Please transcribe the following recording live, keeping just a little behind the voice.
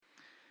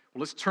Well,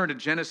 let's turn to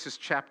Genesis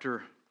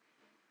chapter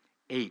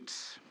 8.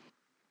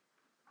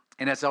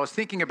 And as I was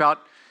thinking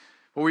about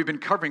what we've been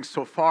covering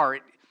so far,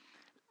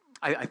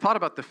 I thought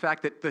about the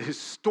fact that the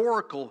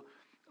historical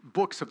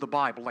books of the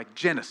Bible, like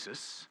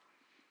Genesis,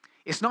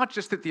 it's not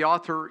just that the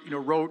author,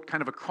 wrote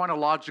kind of a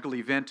chronological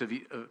event of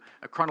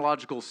a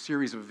chronological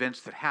series of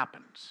events that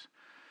happens.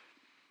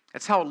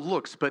 That's how it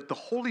looks, but the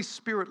Holy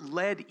Spirit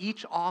led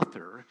each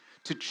author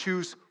to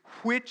choose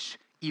which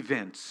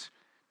events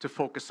to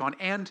focus on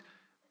and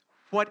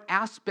what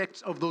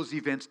aspects of those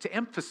events to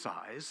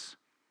emphasize,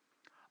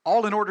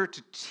 all in order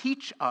to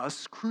teach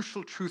us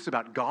crucial truths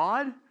about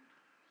God,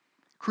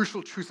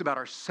 crucial truths about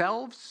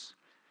ourselves,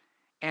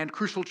 and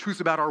crucial truths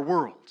about our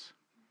world.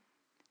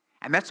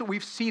 And that's what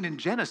we've seen in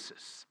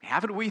Genesis.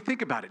 Haven't we?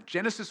 Think about it.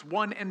 Genesis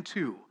 1 and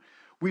 2.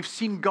 We've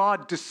seen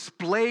God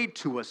displayed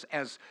to us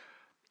as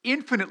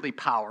infinitely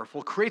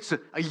powerful, creates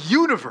a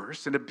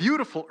universe and a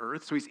beautiful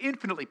earth, so he's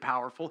infinitely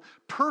powerful,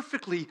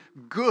 perfectly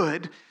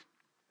good,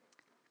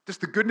 just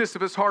the goodness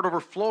of his heart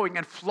overflowing,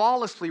 and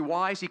flawlessly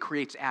wise. He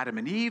creates Adam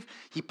and Eve.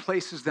 He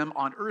places them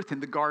on earth in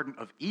the Garden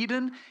of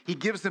Eden. He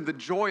gives them the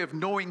joy of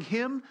knowing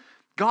him.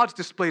 God's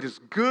displayed as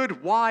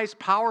good, wise,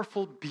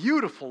 powerful,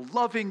 beautiful,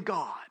 loving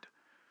God.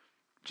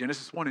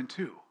 Genesis 1 and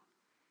 2.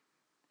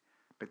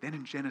 But then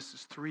in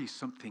Genesis 3,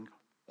 something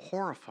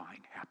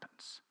horrifying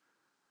happens.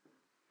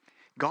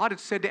 God had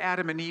said to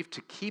Adam and Eve,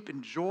 to keep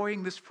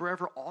enjoying this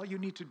forever, all you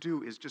need to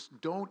do is just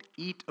don't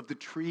eat of the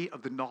tree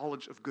of the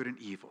knowledge of good and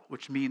evil,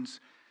 which means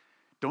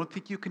don't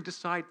think you can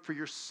decide for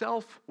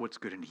yourself what's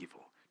good and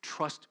evil.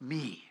 Trust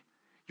me,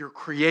 your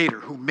creator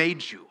who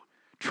made you.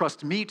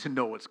 Trust me to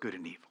know what's good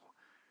and evil.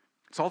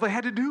 That's all they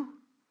had to do.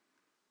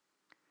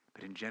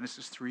 But in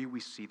Genesis 3,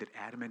 we see that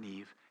Adam and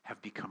Eve have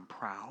become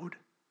proud.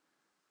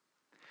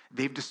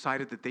 They've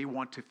decided that they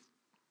want to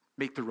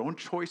make their own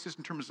choices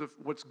in terms of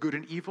what's good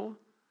and evil.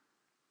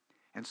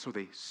 And so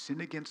they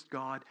sin against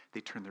God,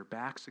 they turn their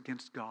backs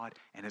against God,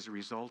 and as a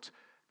result,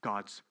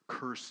 God's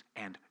curse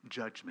and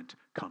judgment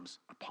comes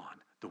upon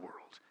the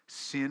world.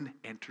 Sin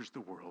enters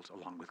the world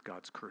along with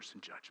God's curse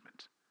and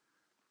judgment.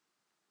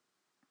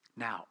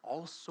 Now,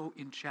 also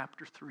in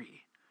chapter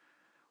 3,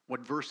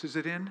 what verse is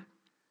it in?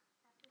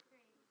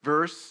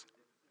 Verse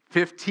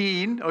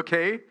 15,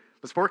 okay,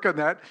 let's work on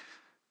that.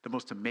 The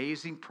most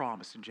amazing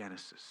promise in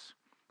Genesis,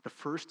 the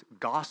first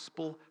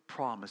gospel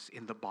promise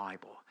in the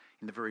Bible.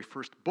 In the very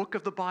first book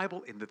of the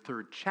Bible, in the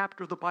third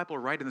chapter of the Bible,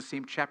 right in the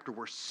same chapter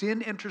where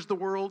sin enters the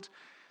world,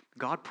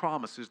 God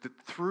promises that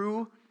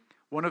through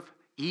one of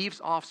Eve's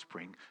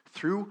offspring,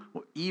 through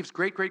Eve's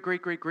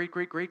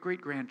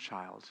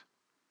great-great-great-great-great-great-great-grandchild,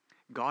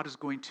 God is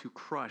going to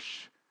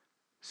crush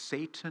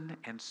Satan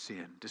and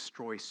sin,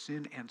 destroy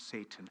sin and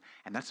Satan.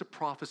 And that's a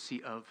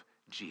prophecy of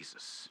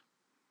Jesus.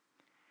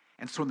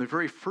 And so in the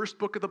very first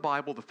book of the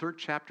Bible, the third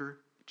chapter,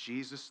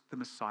 Jesus the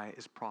Messiah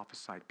is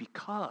prophesied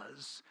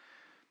because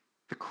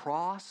the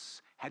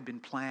cross had been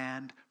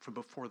planned from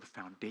before the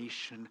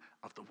foundation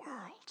of the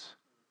world.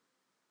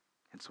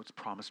 And so it's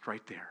promised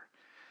right there.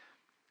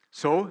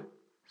 So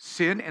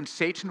sin and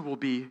Satan will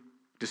be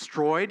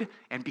destroyed,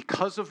 and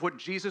because of what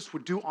Jesus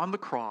would do on the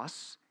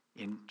cross,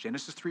 in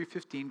Genesis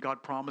 3:15,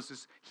 God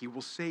promises he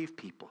will save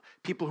people.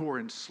 People who are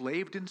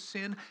enslaved in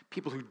sin,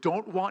 people who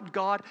don't want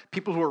God,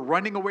 people who are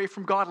running away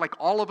from God like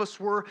all of us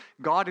were.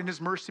 God in his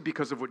mercy,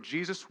 because of what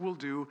Jesus will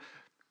do,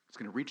 is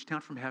going to reach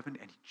down from heaven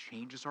and he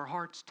changes our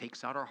hearts,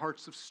 takes out our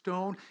hearts of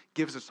stone,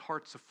 gives us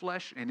hearts of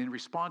flesh, and in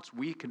response,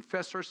 we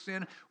confess our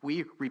sin,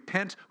 we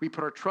repent, we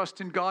put our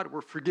trust in God,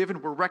 we're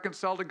forgiven, we're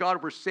reconciled to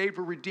God, we're saved,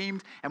 we're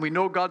redeemed, and we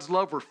know God's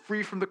love, we're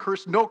free from the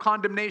curse, no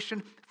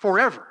condemnation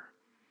forever.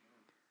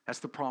 That's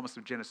the promise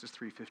of Genesis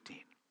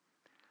 3:15.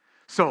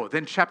 So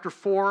then chapter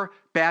 4,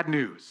 bad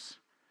news.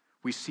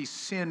 We see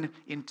sin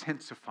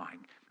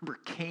intensifying.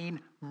 Remember,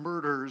 Cain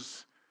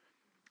murders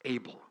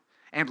Abel.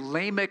 And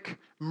Lamech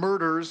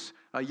murders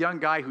a young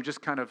guy who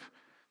just kind of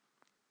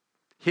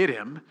hit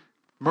him,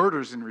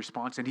 murders in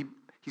response, and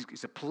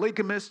he's a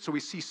polygamist, so we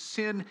see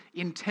sin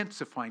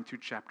intensifying through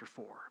chapter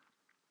 4.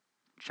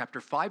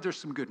 Chapter 5, there's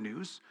some good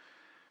news.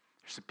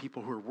 There's some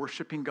people who are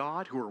worshiping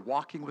God, who are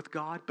walking with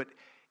God, but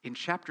in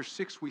chapter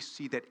 6, we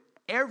see that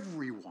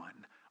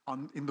everyone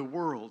in the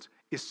world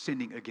is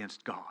sinning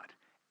against God.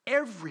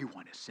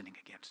 Everyone is sinning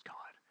against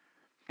God.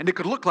 And it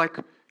could look like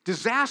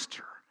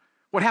disaster.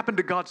 What happened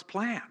to God's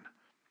plan?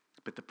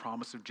 But the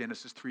promise of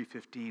Genesis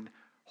 3:15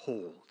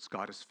 holds.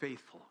 God is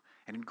faithful.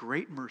 And in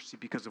great mercy,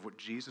 because of what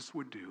Jesus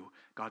would do,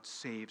 God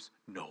saves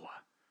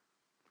Noah.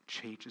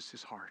 Changes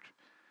his heart.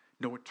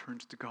 Noah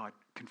turns to God,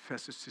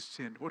 confesses his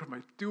sin. What am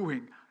I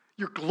doing?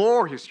 You're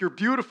glorious. You're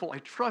beautiful. I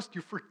trust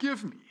you.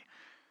 Forgive me.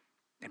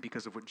 And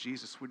because of what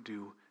Jesus would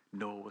do,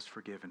 Noah was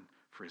forgiven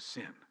for his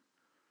sin.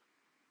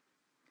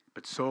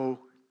 But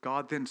so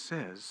God then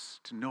says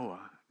to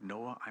Noah,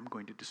 Noah, I'm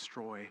going to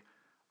destroy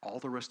all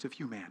the rest of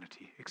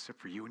humanity except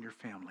for you and your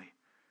family,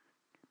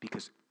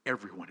 because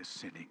everyone is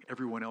sinning.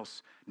 Everyone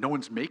else, no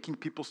one's making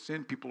people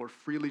sin. People are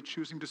freely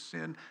choosing to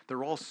sin.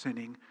 They're all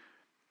sinning.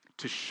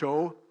 To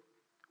show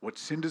what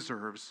sin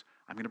deserves,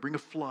 I'm going to bring a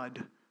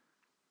flood.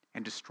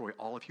 and destroy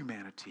all of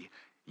humanity.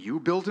 You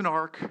build an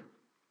ark,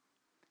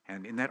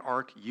 and in that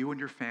ark, you and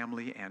your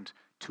family and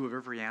 2 of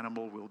every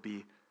animal will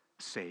be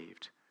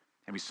saved.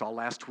 And we saw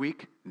last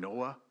week,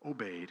 Noah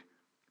obeyed,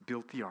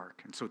 built the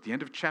ark. And so at the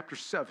end of chapter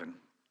 7,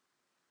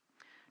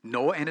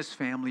 Noah and his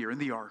family are in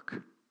the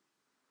ark.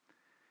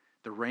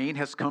 The rain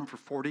has come for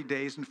 40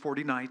 days and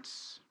 40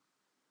 nights.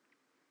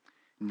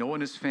 Noah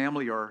and his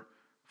family are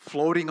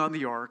floating on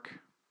the ark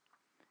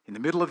in the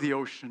middle of the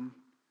ocean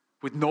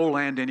with no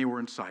land anywhere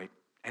in sight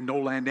and no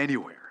land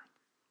anywhere.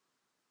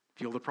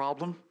 Feel the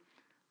problem?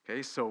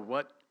 Okay, so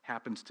what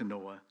happens to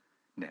Noah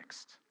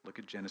next? Look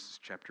at Genesis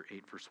chapter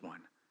 8, verse 1.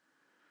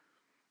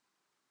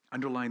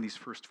 Underline these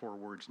first 4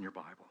 words in your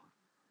Bible.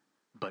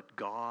 But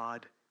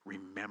God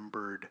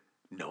remembered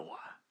Noah.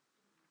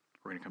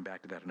 We're going to come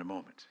back to that in a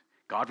moment.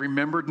 God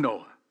remembered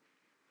Noah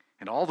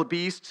and all the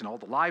beasts and all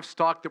the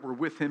livestock that were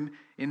with him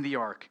in the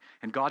ark.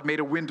 And God made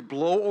a wind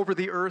blow over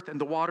the earth,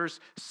 and the waters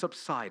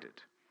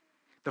subsided.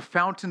 The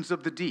fountains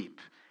of the deep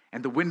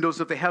and the windows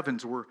of the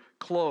heavens were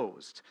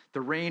closed.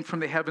 The rain from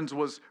the heavens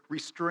was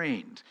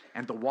restrained,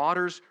 and the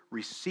waters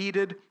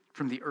receded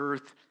from the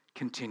earth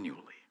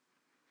continually.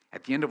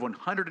 At the end of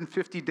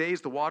 150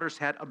 days, the waters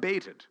had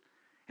abated.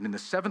 And in the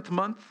 7th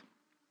month,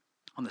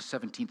 on the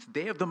 17th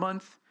day of the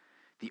month,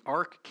 the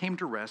ark came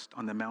to rest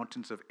on the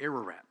mountains of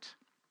Ararat.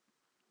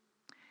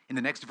 In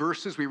the next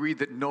verses, we read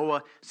that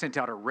Noah sent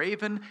out a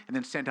raven and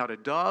then sent out a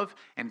dove,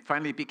 and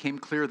finally it became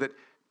clear that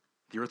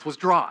the earth was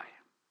dry.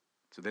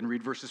 So then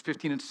read verses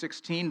 15 and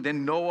 16.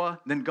 Then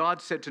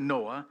God said to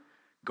Noah,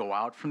 "Go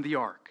out from the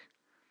ark,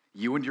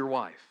 you and your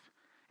wife,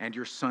 and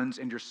your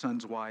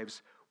sons'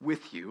 wives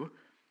with you."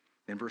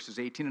 Then verses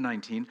 18 and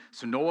 19.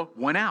 So Noah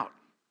went out,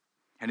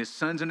 and his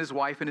sons and his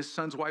wife and his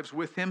sons' wives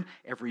with him,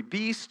 every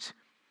beast,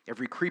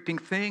 every creeping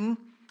thing,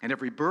 and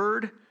every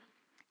bird,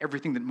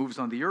 everything that moves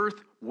on the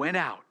earth, went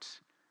out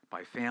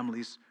by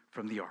families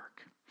from the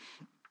ark.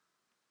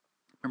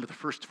 Remember the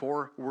first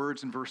 4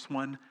 words in verse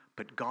 1?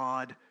 But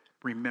God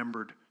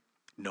remembered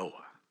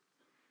Noah.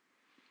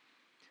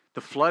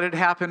 The flood had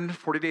happened,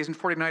 40 days and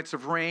 40 nights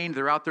of rain.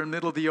 They're out there in the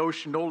middle of the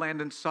ocean, no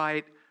land in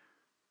sight.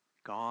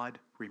 God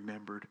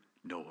remembered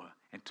Noah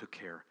and took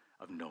care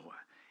of Noah.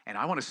 And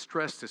I want to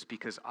stress this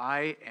because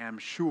I am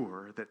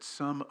sure that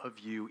some of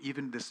you,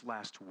 even this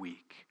last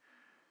week,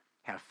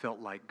 have felt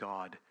like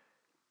God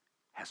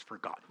has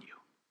forgotten you.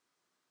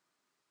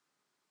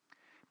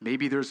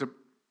 Maybe there's a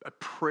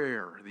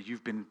prayer that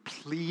you've been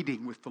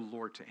pleading with the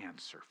Lord to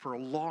answer for a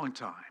long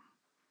time,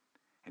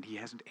 and he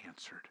hasn't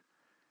answered.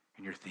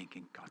 And you're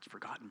thinking, God's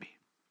forgotten me.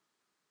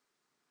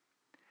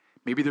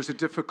 Maybe there's a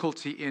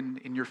difficulty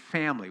in your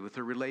family with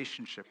a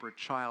relationship or a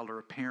child or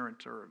a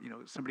parent or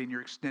somebody in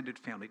your extended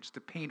family, just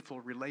a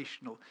painful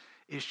relational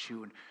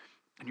issue,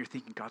 and you're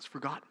thinking, God's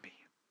forgotten me.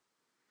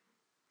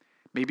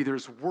 Maybe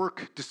there's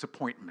work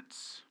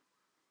disappointments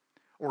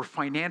or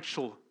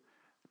financial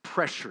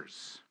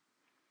pressures,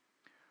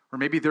 or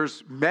maybe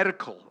there's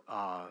medical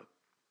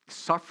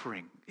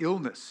suffering,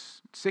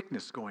 illness,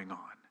 sickness going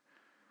on.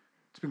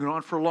 It's been going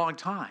on for a long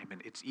time,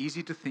 and it's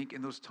easy to think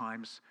in those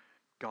times,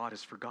 God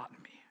has forgotten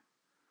me.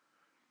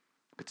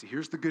 But see,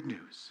 here's the good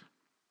news.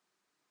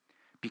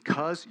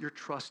 Because you're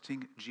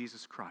trusting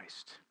Jesus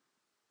Christ,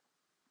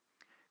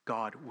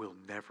 God will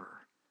never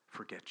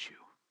forget you.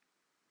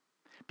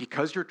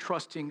 Because you're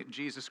trusting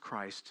Jesus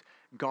Christ,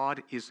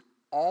 God is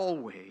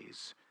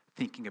always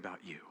thinking about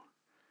you.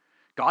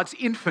 God's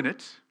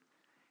infinite,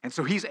 and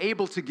so he's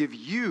able to give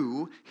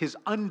you his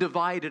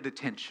undivided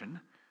attention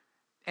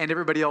and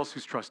everybody else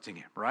who's trusting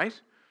him, right?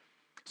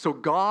 So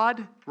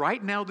God,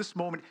 right now, this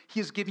moment, he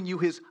is giving you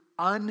his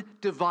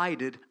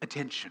undivided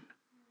attention.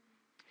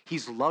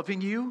 He's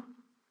loving you.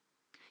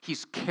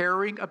 He's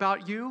caring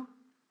about you.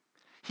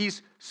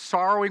 He's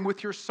sorrowing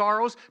with your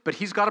sorrows, but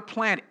he's got a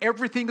plan.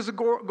 Everything is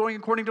going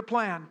according to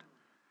plan.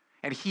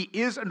 And he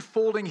is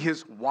unfolding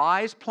his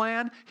wise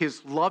plan,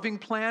 his loving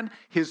plan,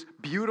 his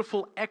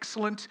beautiful,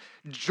 excellent,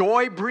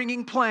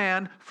 joy-bringing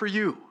plan for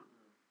you.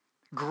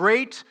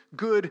 Great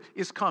good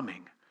is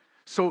coming.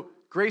 So,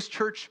 Grace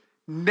Church,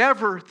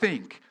 never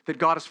think that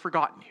God has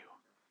forgotten you.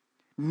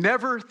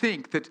 Never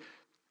think that it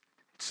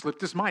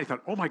slipped his mind. He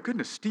thought, oh my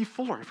goodness, Steve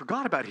Fuller, I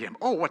forgot about him.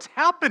 Oh, what's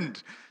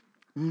happened?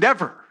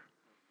 Never.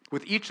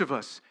 With each of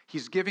us,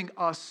 he's giving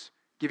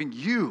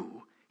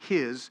you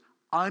his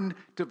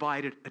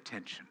undivided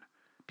attention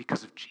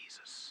because of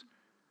Jesus.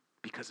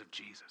 Because of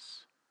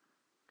Jesus.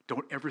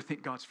 Don't ever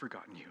think God's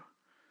forgotten you.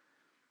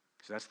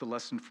 So that's the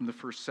lesson from the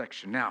first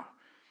section. Now,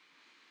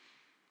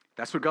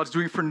 that's what God's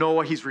doing for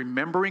Noah. He's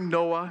remembering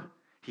Noah.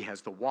 He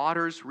has the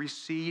waters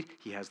recede.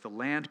 He has the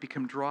land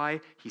become dry.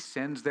 He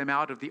sends them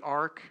out of the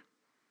ark.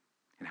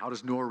 And how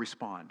does Noah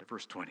respond?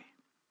 Verse 20.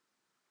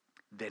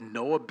 Then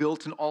Noah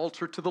built an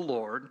altar to the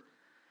Lord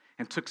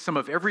and took some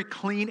of every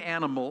clean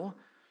animal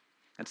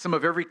and some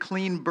of every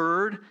clean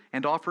bird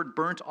and offered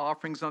burnt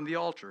offerings on the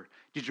altar.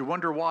 Did you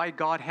wonder why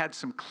God had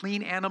some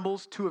clean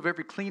animals, 2 of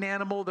every clean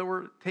animal that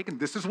were taken?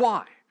 This is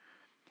why.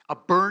 A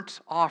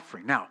burnt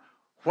offering. Now,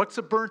 what's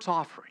a burnt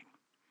offering?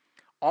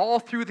 All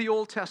through the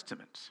Old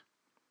Testament,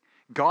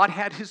 God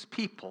had his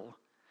people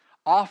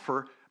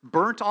offer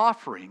burnt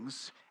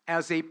offerings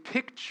as a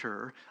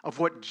picture of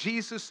what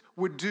Jesus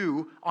would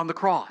do on the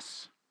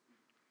cross.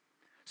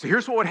 So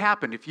here's what would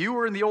happen. If you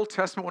were in the Old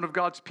Testament, one of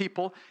God's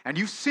people, and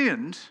you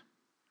sinned,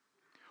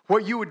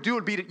 what you would do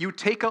would be that you would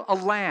take a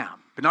lamb,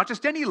 but not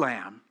just any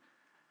lamb,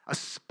 a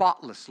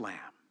spotless lamb,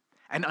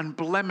 an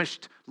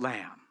unblemished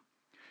lamb.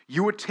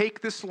 You would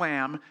take this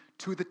lamb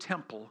to the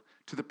temple,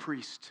 to the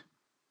priest,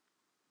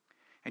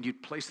 and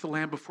you'd place the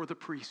lamb before the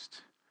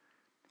priest,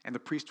 and the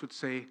priest would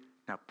say,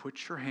 now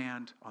put your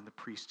hand on the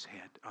priest's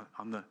head,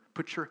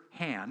 put your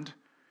hand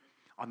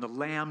on the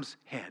lamb's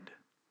head,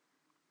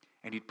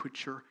 and you'd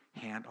put your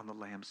hand on the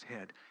lamb's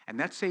head. And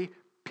that's a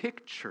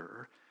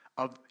picture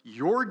of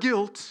your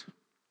guilt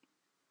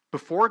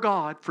before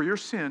God for your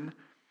sin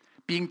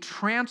being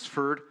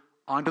transferred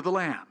onto the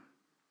lamb.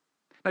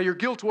 Now, your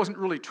guilt wasn't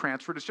really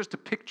transferred. It's just a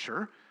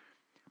picture,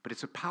 but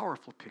it's a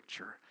powerful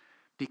picture,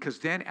 because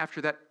then after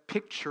that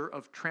picture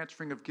of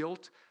transferring of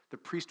guilt, the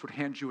priest would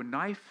hand you a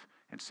knife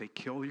and say,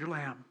 kill your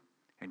lamb,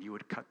 and you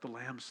would cut the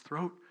lamb's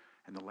throat,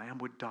 and the lamb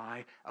would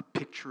die, a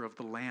picture of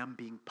the lamb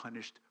being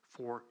punished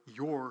for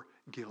your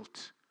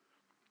guilt.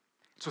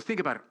 So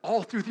think about it.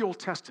 All through the Old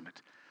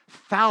Testament,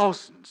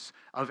 thousands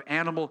of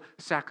animal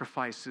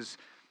sacrifices.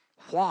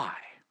 Why?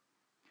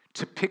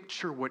 To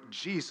picture what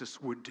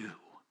Jesus would do.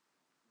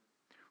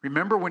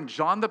 Remember when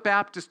John the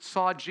Baptist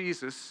saw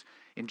Jesus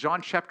in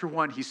John chapter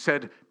 1, he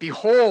said,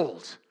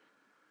 behold,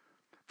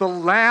 the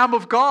Lamb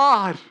of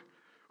God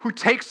who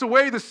takes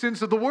away the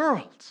sins of the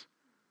world.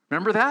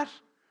 Remember that?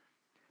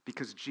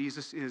 Because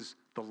Jesus is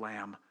the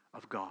Lamb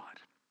of God.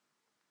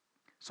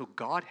 So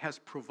God has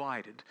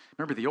provided.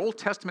 Remember, the Old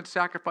Testament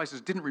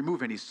sacrifices didn't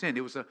remove any sin.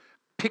 It was a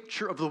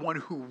picture of the one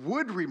who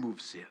would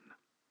remove sin.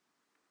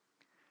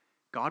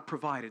 God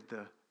provided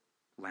the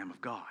Lamb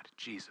of God,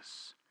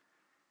 Jesus.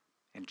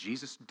 And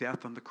Jesus'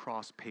 death on the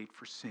cross paid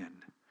for sin.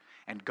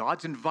 And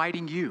God's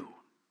inviting you.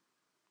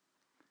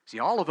 See,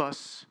 all of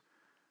us,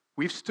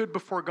 we've stood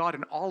before God,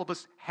 and all of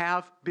us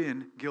have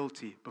been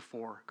guilty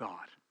before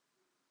God.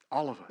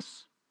 All of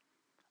us.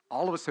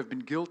 All of us have been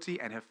guilty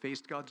and have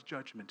faced God's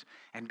judgment.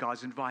 And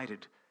God's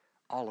invited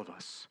all of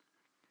us.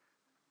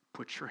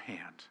 Put your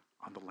hand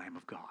on the Lamb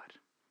of God.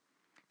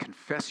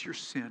 Confess your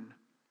sin.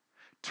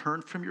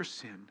 Turn from your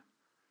sin.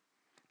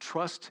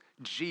 Trust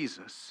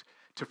Jesus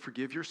to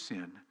forgive your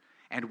sin.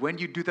 And when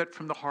you do that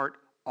from the heart,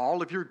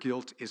 all of your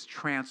guilt is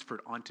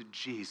transferred onto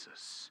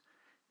Jesus.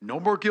 No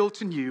more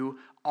guilt in you,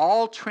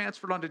 all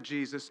transferred onto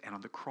Jesus. And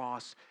on the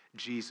cross,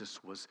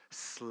 Jesus was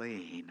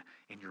slain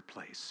in your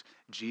place.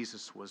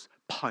 Jesus was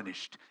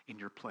punished in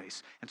your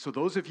place. And so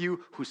those of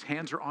you whose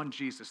hands are on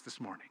Jesus this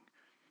morning,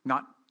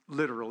 not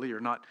literally or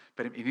not,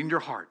 but in your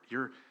heart,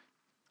 you're,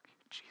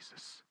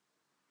 Jesus,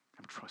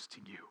 I'm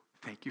trusting you.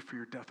 Thank you for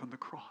your death on the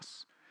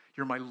cross.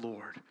 You're my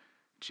Lord.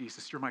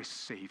 Jesus, you're my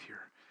Savior.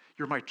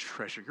 You're my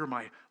treasure. You're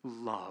my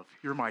love.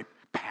 You're my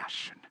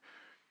passion.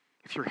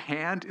 If your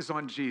hand is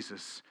on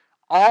Jesus,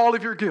 all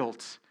of your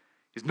guilt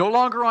is no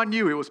longer on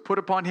you. It was put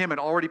upon him and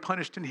already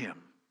punished in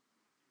him.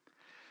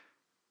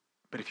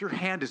 But if your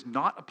hand is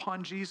not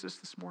upon Jesus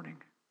this morning,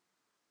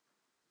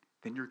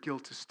 then your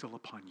guilt is still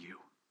upon you.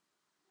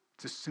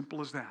 It's as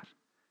simple as that.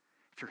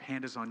 If your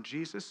hand is on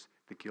Jesus,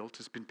 the guilt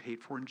has been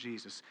paid for in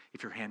Jesus.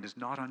 If your hand is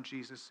not on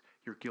Jesus,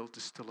 your guilt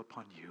is still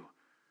upon you.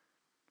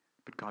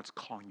 But God's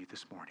calling you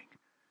this morning.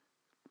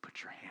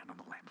 Put your hand on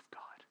the Lamb of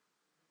God.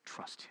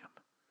 Trust him.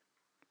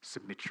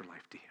 Submit your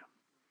life to him.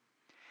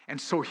 And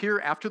so here,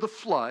 after the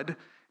flood,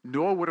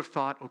 Noah would have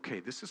thought,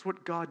 okay, this is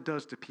what God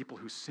does to people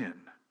who sin.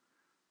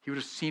 He would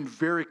have seen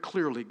very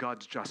clearly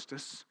God's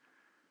justice.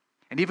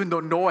 And even though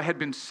Noah had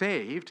been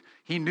saved,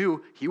 he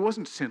knew he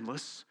wasn't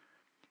sinless.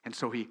 And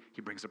so he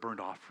brings a burnt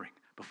offering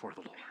before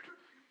the Lord.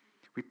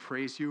 We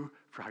praise you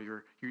for how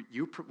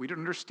we don't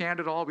understand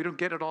it all. We don't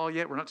get it all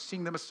yet. We're not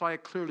seeing the Messiah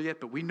clearly yet,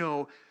 but we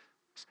know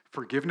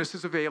forgiveness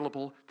is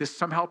available. This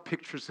somehow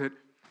pictures it.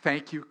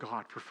 Thank you,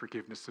 God, for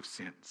forgiveness of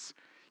sins.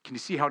 Can you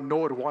see how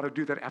Noah would want to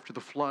do that after the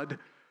flood?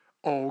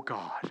 Oh,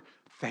 God,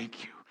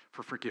 thank you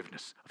for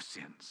forgiveness of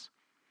sins.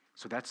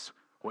 So that's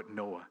what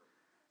Noah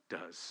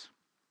does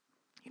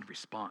in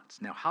response.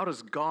 Now, how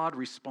does God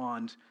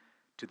respond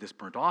to this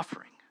burnt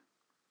offering?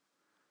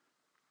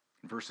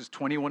 In verses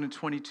 21 and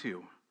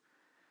 22,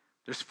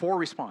 there's 4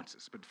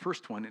 responses. But the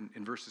first one,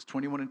 in verses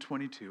 21 and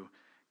 22,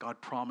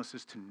 God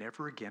promises to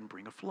never again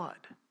bring a flood.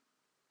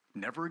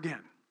 Never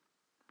again.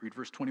 Read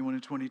verse 21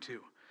 and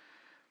 22.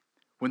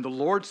 When the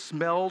Lord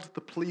smelled the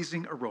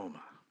pleasing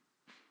aroma,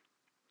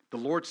 the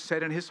Lord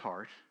said in his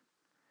heart,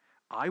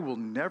 I will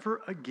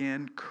never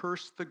again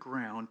curse the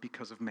ground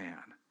because of man.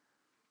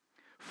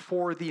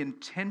 For the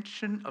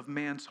intention of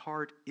man's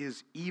heart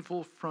is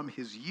evil from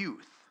his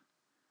youth.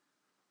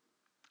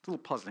 It's a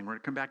little puzzling. We're going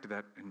to come back to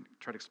that and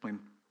try to explain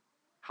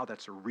how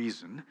that's a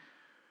reason.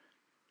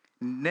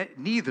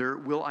 Neither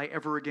will I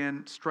ever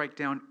again strike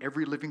down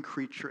every living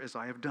creature as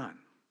I have done.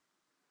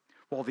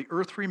 While the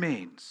earth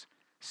remains,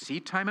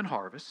 seed time and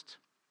harvest,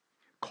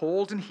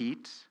 cold and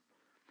heat,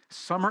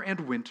 summer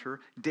and winter,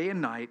 day and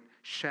night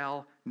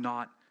shall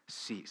not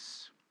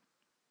cease.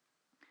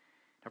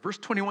 Now, verse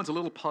 21 is a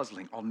little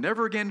puzzling. I'll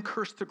never again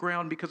curse the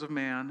ground because of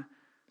man.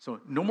 So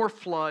no more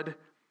flood,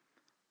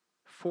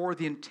 for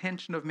the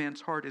intention of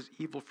man's heart is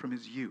evil from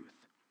his youth.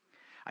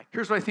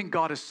 Here's what I think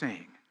God is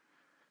saying.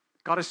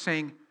 God is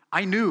saying,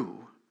 I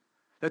knew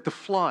that the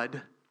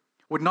flood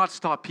would not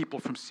stop people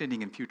from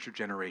sinning in future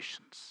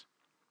generations.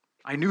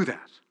 I knew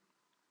that.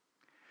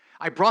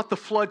 I brought the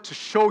flood to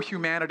show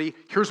humanity,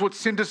 here's what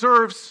sin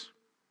deserves.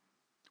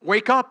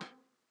 Wake up.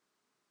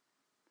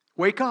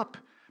 Wake up.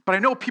 But I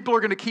know people are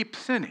going to keep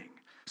sinning.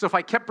 So if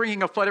I kept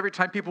bringing a flood every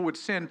time people would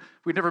sin,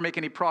 we'd never make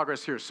any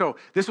progress here. So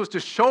this was to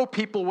show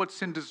people what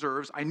sin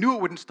deserves. I knew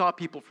it wouldn't stop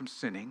people from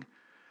sinning,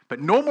 but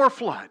no more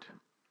flood.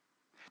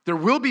 There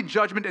will be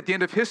judgment at the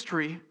end of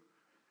history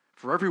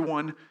for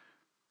everyone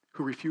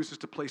who refuses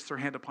to place their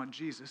hand upon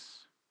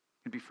Jesus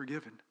and be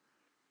forgiven.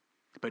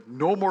 But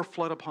no more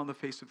flood upon the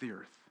face of the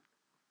earth.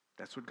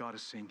 That's what God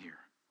is saying here.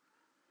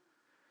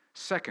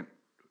 Second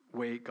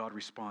way God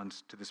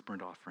responds to this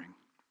burnt offering.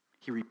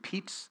 He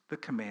repeats the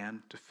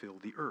command to fill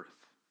the earth.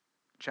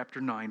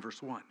 Chapter 9,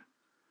 verse 1.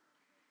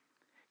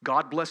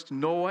 God blessed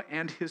Noah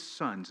and his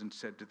sons and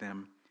said to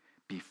them,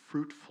 be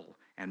fruitful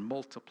and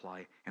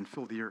multiply and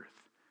fill the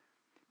earth.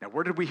 Now,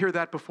 where did we hear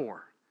that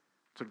before?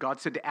 So God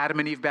said to Adam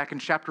and Eve back in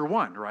chapter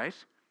 1, right?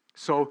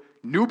 So,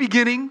 new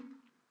beginning,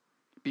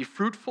 be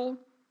fruitful,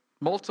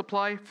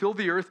 multiply, fill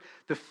the earth.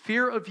 The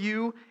fear of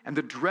you and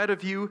the dread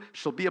of you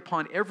shall be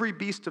upon every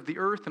beast of the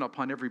earth and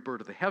upon every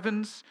bird of the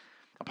heavens,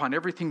 upon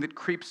everything that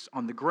creeps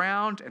on the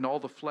ground and all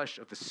the flesh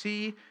of the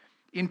sea.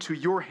 Into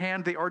your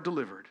hand they are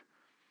delivered.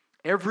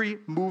 Every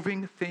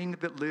moving thing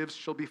that lives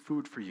shall be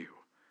food for you.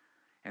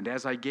 And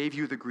as I gave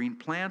you the green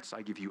plants,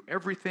 I give you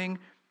everything,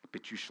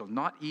 but you shall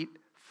not eat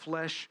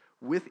flesh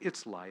with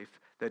its life,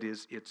 that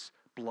is, its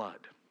blood.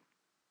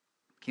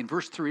 In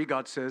verse 3,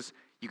 God says,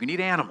 you can eat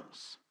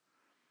animals.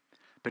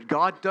 But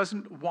God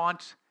doesn't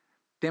want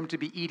them to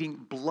be eating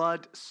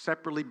blood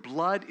separately.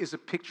 Blood is a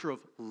picture of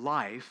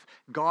life.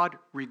 God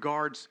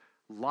regards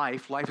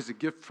life. Life is a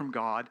gift from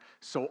God,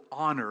 so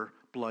honor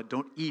blood.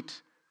 Don't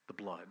eat the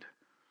blood.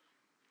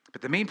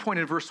 But the main point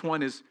in verse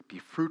 1 is be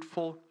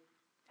fruitful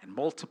and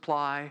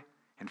multiply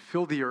and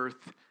fill the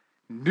earth.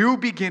 New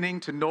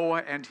beginning to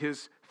Noah and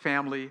his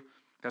family.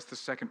 That's the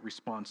second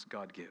response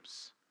God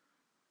gives.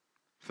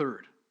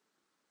 Third,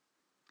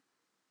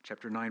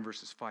 chapter 9,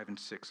 verses 5 and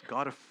 6.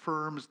 God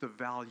affirms the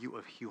value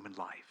of human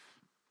life.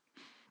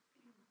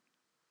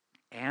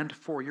 And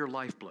for your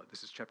lifeblood,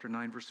 this is chapter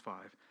 9, verse 5,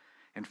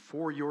 and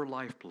for your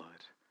lifeblood,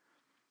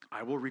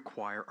 I will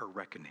require a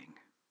reckoning.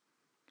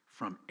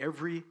 From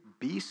every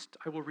beast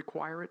I will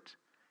require it,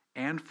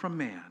 and from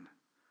man.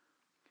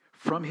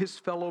 From his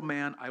fellow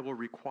man I will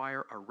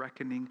require a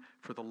reckoning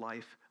for the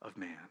life of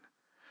man.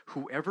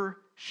 Whoever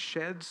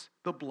sheds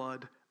the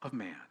blood of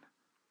man,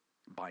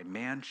 by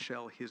man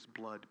shall his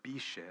blood be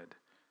shed,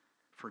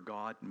 for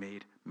God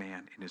made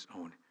man in his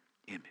own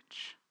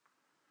image.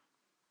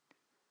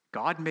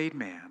 God made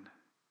man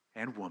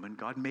and woman,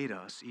 God made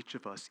us, each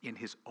of us, in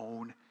his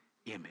own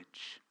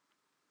image,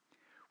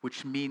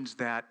 which means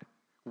that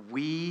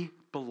we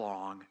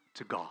belong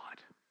to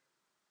God.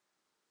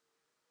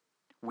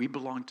 We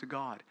belong to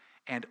God.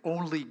 And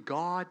only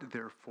God,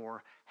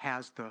 therefore,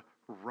 has the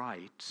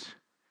right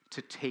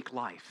to take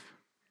life,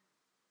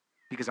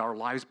 because our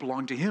lives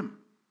belong to him.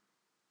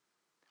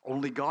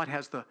 Only God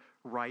has the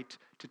right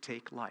to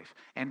take life.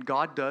 And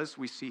God does,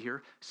 we see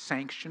here,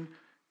 sanction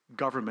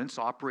governments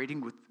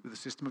operating with the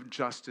system of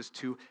justice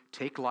to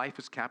take life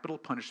as capital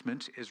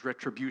punishment, as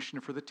retribution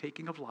for the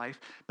taking of life.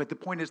 But the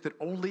point is that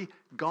only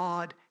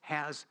God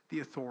has the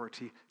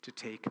authority to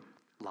take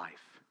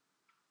life.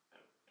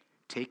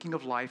 Taking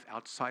of life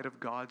outside of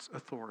God's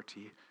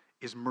authority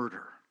is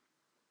murder.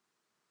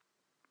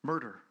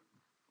 Murder.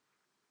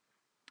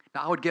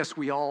 Now, I would guess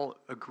we all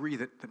agree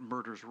that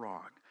murder's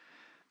wrong.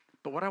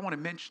 But what I want to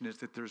mention is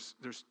that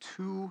there's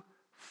two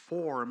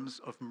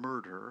forms of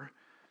murder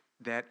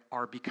that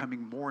are becoming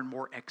more and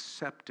more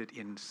accepted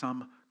in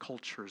some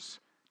cultures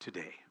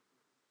today.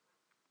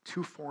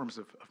 Two forms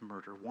of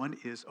murder. One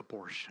is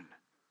abortion.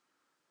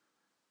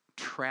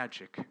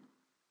 Tragic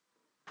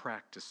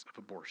practice of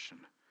abortion.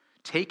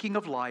 Taking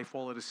of life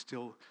while it is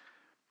still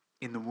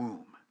in the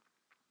womb.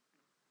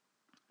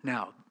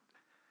 Now,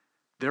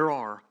 there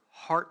are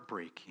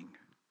heartbreaking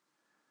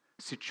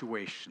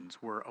situations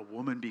where a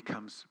woman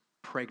becomes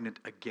pregnant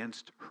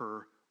against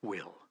her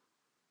will.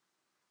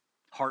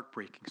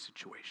 Heartbreaking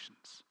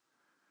situations.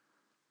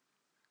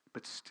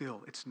 But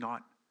still, it's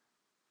not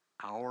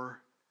our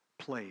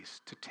place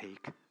to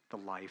take the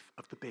life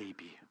of the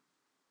baby.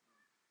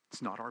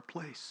 It's not our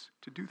place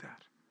to do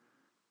that.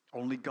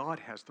 Only God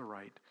has the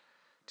right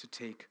to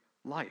take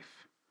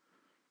life.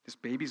 This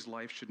baby's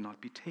life should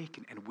not be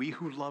taken. And we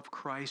who love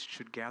Christ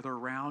should gather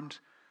around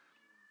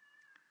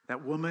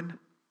that woman,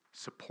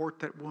 support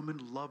that woman,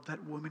 love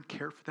that woman,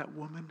 care for that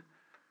woman.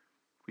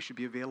 We should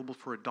be available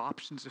for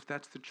adoptions if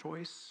that's the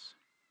choice.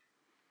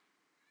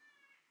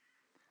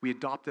 We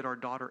adopted our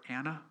daughter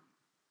Anna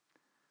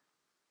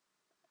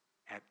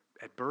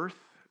at birth.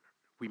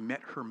 We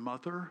met her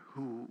mother,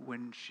 who,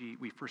 when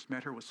we first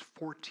met her, was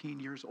 14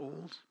 years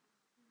old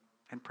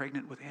and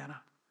pregnant with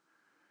Anna.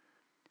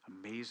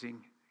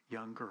 Amazing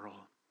young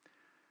girl.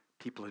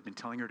 People had been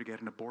telling her to get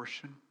an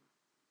abortion.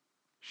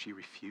 She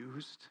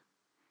refused.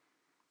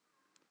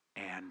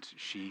 And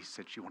she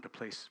said she wanted a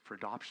place for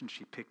adoption.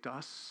 She picked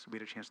us. We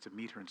had a chance to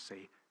meet her and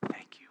say,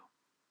 thank you.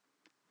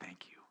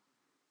 Thank you.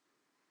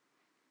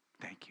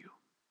 Thank you.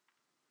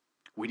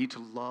 We need to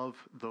love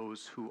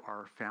those who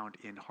are found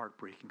in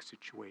heartbreaking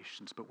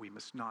situations, but we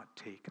must not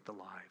take the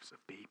lives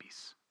of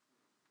babies.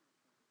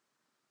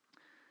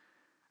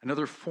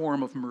 Another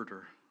form of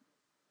murder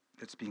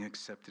that's being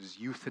accepted is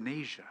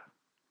euthanasia,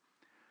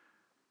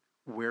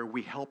 where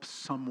we help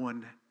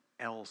someone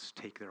else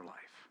take their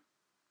life.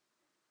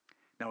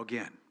 Now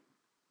again,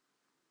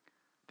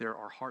 there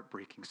are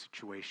heartbreaking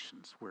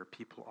situations where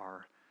people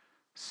are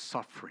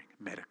suffering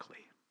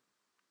medically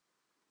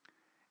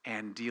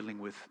and dealing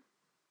with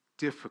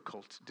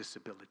difficult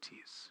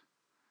disabilities,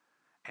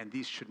 and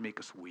these should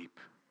make us weep.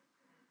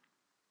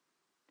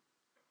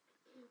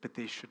 But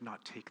they should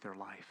not take their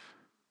life,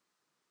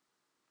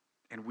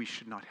 and we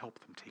should not help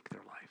them take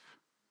their life.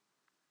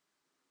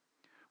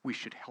 We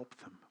should help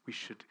them. We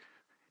should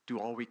do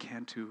all we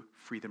can to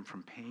free them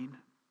from pain.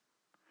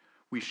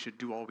 We should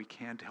do all we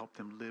can to help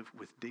them live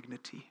with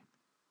dignity.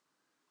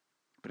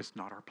 But it's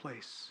not our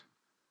place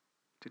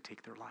to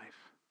take their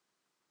life.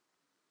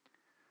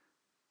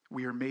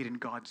 We are made in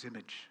God's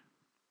image.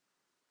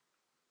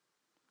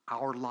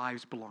 Our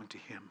lives belong to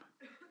Him.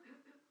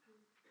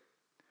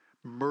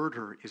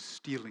 Murder is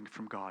stealing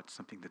from God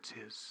something that's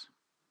His.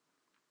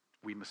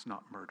 We must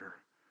not murder.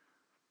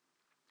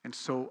 And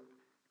so,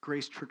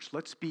 Grace Church,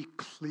 let's be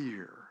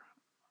clear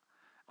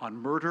on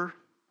murder.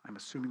 I'm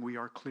assuming we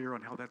are clear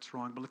on how that's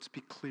wrong, but let's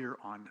be clear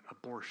on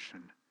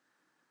abortion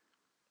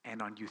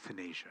and on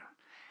euthanasia.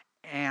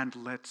 And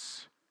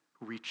let's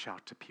reach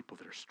out to people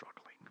that are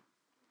struggling.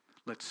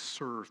 Let's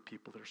serve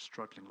people that are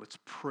struggling. Let's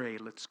pray.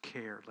 Let's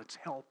care. Let's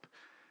help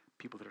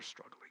people that are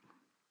struggling.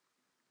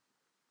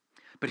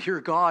 But here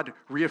God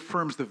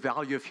reaffirms the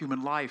value of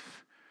human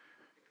life.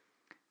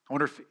 I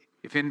wonder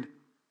if in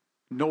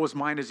Noah's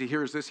mind as he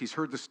hears this, he's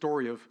heard the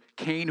story of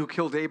Cain who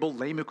killed Abel,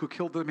 Lamech who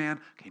killed the man.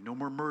 Okay, no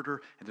more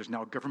murder, and there's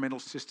now governmental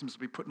systems to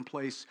be put in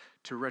place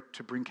to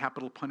bring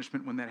capital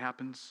punishment when that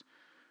happens.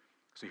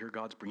 So here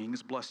God's bringing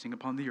His blessing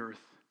upon the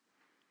earth.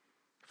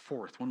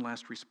 Fourth, one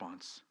last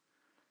response,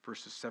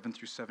 verses 7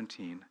 through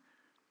 17.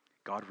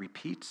 God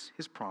repeats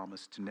His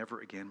promise to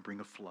never again bring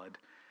a flood.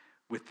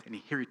 And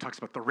here He talks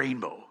about the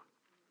rainbow.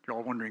 You're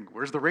all wondering,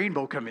 where's the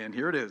rainbow come in?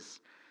 Here it is.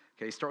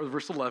 Okay, start with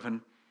verse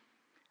 11.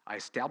 I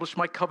establish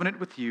my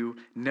covenant with you.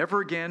 Never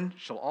again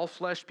shall all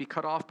flesh be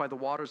cut off by the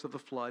waters of the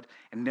flood,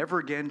 and never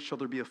again shall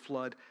there be a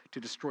flood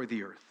to destroy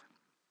the earth.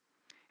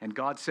 And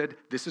God said,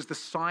 this is the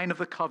sign of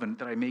the covenant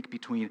that I make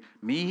between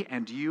me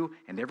and you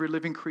and every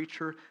living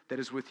creature that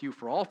is with you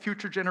for all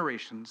future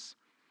generations.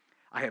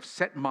 I have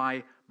set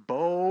my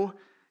bow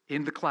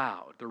in the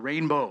cloud, the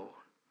rainbow,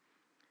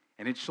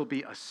 and it shall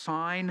be a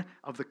sign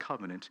of the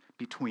covenant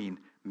between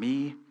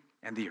me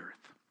and the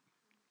earth.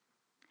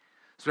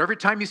 So every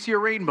time you see a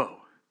rainbow,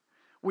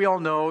 we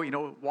all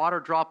know, water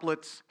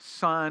droplets,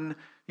 sun,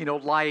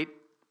 light,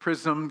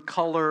 prism,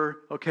 color,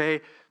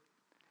 okay?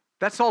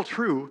 That's all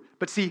true,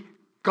 but see,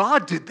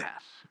 God did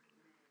that.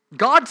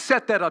 God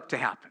set that up to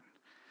happen.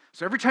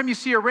 So every time you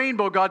see a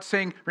rainbow, God's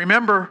saying,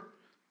 remember,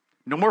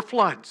 no more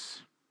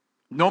floods.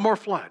 No more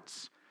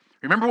floods.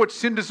 Remember what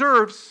sin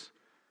deserves.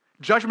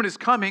 Judgment is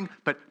coming,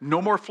 but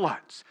no more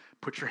floods.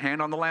 Put your hand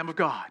on the Lamb of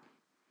God.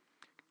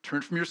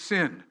 Turn from your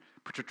sin.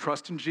 Put your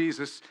trust in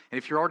Jesus. And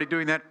if you're already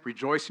doing that,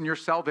 rejoice in your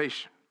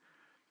salvation.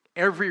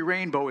 Every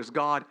rainbow is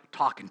God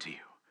talking to you.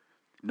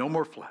 No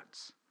more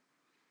floods.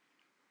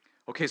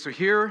 Okay, so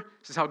here,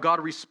 this is how God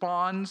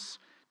responds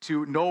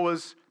to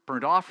Noah's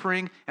burnt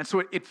offering. And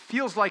so it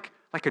feels like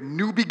a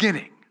new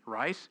beginning,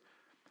 right?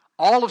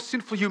 All of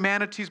sinful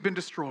humanity has been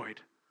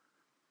destroyed.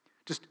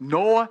 Just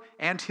Noah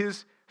and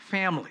his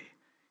family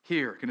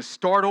here, going to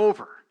start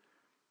over,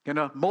 going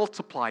to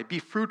multiply, be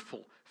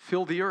fruitful,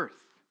 fill the earth.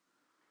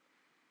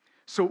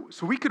 So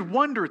we could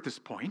wonder at this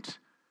point,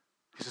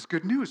 this is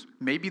good news.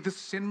 Maybe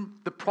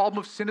the problem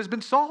of sin has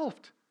been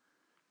solved.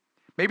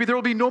 Maybe there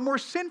will be no more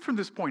sin from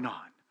this point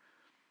on.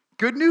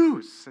 Good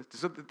news.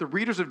 So the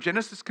readers of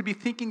Genesis could be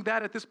thinking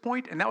that at this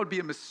point, and that would be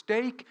a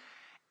mistake.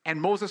 And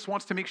Moses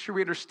wants to make sure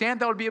we understand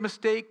that would be a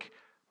mistake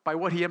by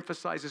what he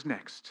emphasizes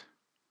next.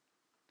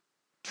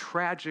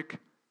 Tragic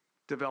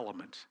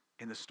development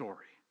in the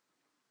story.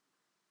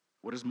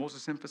 What does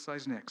Moses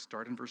emphasize next?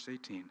 Start in verse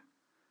 18.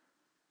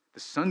 The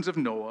sons of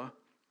Noah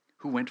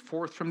who went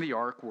forth from the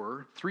ark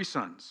were 3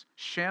 sons,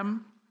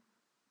 Shem,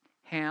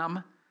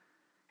 Ham,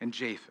 and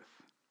Japheth.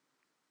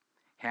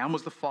 Ham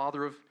was the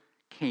father of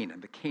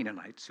Canaan, the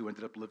Canaanites who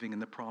ended up living in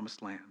the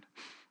promised land.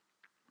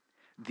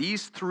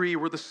 These 3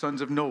 were the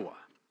sons of Noah,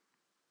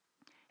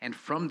 and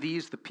from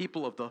these the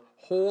people of the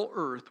whole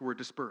earth were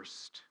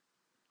dispersed.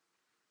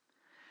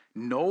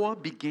 Noah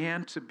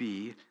began to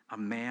be a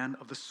man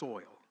of the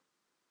soil,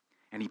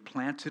 and he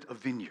planted a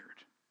vineyard.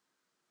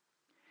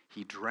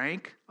 he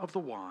drank of the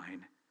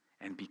wine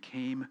and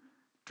became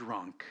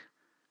drunk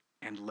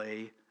and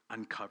lay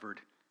uncovered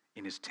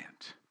in his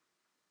tent.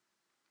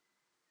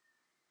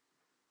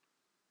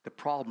 The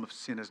problem of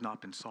sin has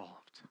not been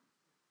solved.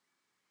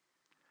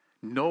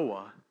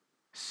 Noah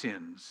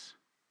sins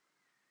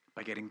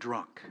by getting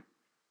drunk.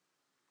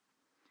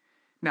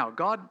 Now,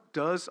 God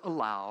does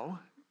allow,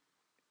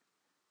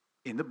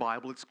 in the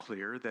Bible it's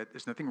clear that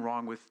there's nothing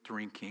wrong with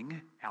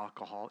drinking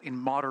alcohol in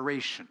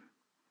moderation.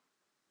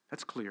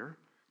 That's clear.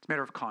 It's a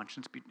matter of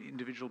conscience.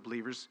 Individual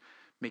believers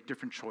make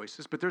different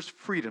choices, but there's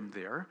freedom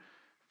there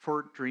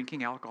for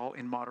drinking alcohol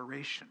in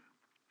moderation.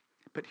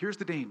 But here's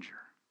the danger.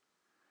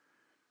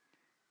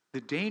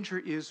 The danger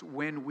is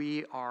when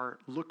we are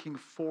looking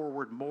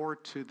forward more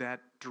to that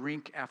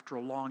drink after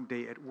a long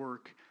day at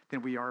work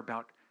than we are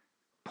about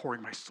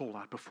pouring my soul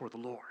out before the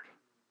Lord.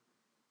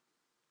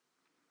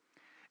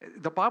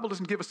 The Bible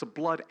doesn't give us a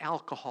blood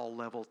alcohol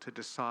level to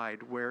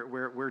decide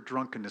where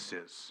drunkenness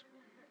is.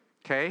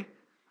 Okay?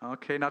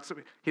 Okay, not so.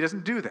 He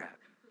doesn't do that.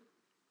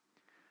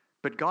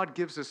 But God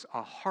gives us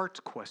a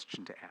heart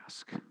question to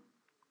ask.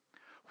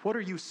 What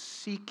are you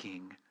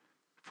seeking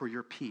for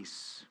your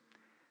peace?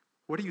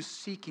 What are you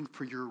seeking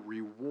for your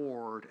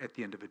reward at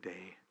the end of a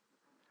day?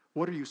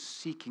 What are you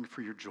seeking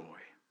for your joy?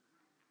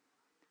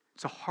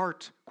 It's a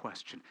heart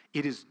question.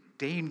 It is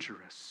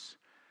dangerous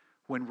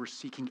when we're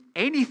seeking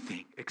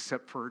anything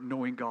except for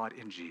knowing God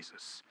in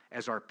Jesus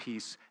as our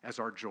peace, as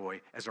our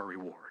joy, as our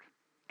reward.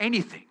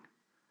 Anything.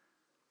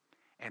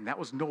 And that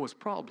was Noah's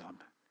problem,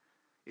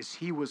 is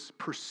he was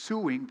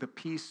pursuing the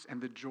peace and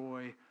the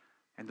joy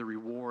and the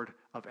reward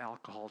of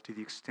alcohol to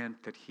the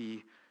extent that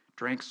he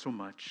drank so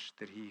much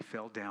that he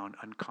fell down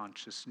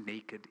unconscious,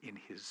 naked in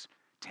his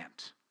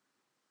tent.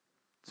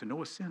 So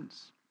Noah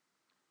sins.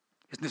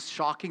 Isn't this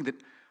shocking that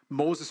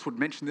Moses would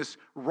mention this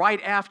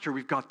right after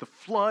we've got the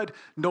flood?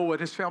 Noah and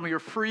his family are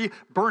free,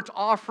 burnt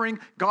offering,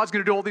 God's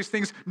going to do all these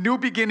things, new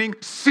beginning,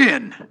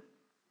 sin.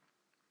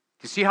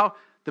 You see how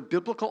the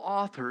biblical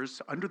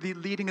authors, under the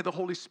leading of the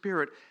Holy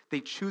Spirit, they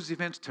choose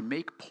events to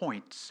make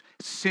points.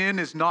 Sin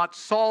is not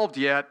solved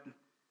yet.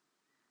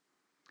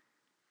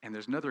 And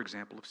there's another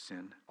example of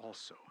sin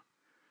also.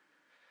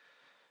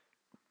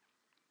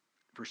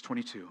 Verse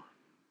 22.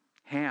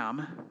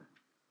 Ham,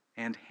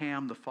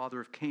 the father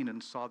of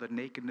Canaan, saw the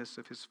nakedness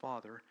of his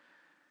father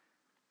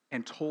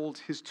and told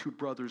his two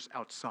brothers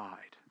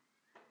outside.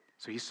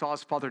 So he saw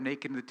his father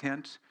naked in the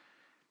tent.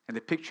 And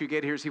the picture you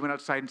get here is he went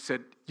outside and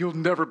said, "You'll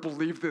never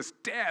believe this.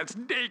 Dad's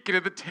naked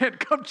in the tent.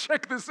 Come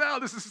check this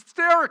out. This is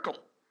hysterical."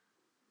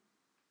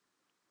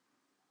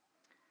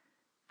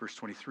 Verse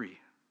 23.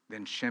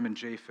 Then Shem and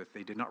Japheth,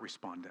 they did not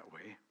respond that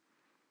way.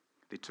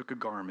 They took a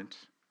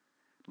garment,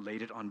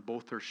 laid it on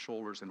both their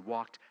shoulders, and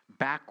walked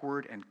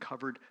backward and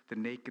covered the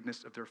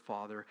nakedness of their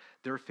father.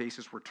 Their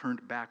faces were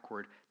turned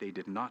backward. They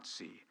did not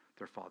see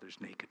their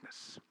father's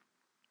nakedness.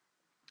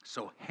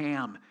 So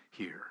Ham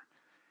here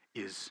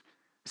is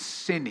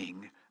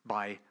sinning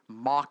by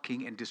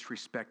mocking and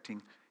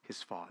disrespecting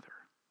his father.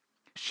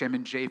 Shem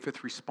and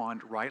Japheth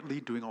respond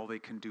rightly, doing all they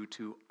can do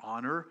to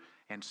honor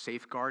and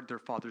safeguard their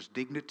father's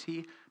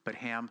dignity, but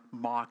Ham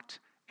mocked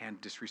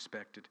and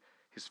disrespected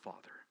his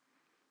father.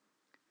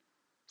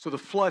 So the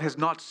flood has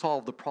not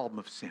solved the problem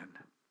of sin.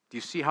 Do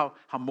you see how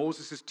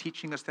Moses is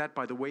teaching us that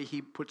by the way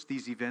he puts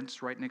these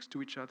events right next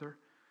to each other?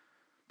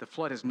 The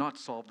flood has not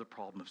solved the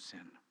problem of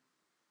sin.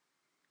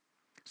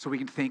 So we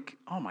can think,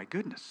 oh my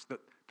goodness,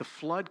 the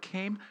flood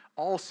came,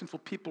 all sinful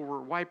people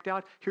were wiped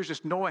out. Here's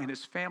just Noah and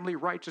his family,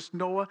 righteous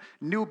Noah,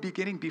 new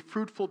beginning, be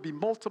fruitful, be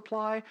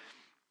multiply.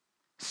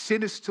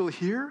 Sin is still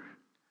here.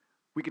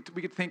 We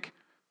could think,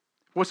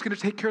 what's going to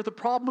take care of the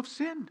problem of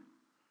sin?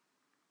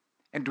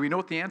 And do we know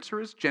what the answer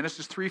is?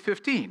 Genesis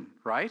 3:15,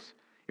 right?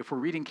 If we're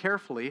reading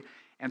carefully.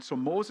 And so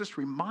Moses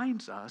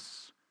reminds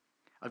us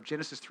of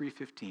Genesis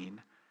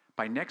 3:15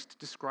 by next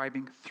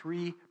describing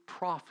three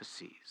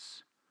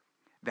prophecies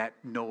that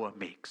Noah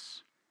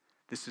makes.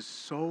 This is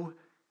so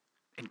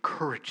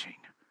encouraging.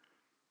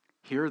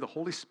 Here, the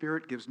Holy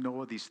Spirit gives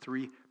Noah these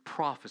three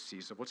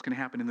prophecies of what's going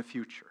to happen in the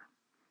future.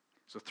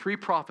 So three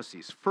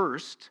prophecies.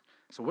 First,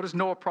 so what does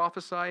Noah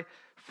prophesy?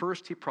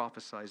 First, he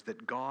prophesies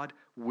that God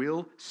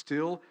will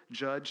still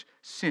judge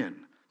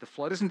sin. The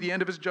flood isn't the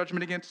end of his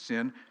judgment against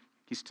sin.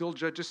 He still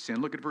judges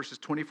sin. Look at verses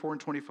 24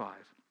 and 25.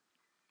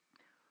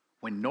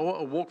 When Noah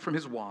awoke from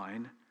his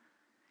wine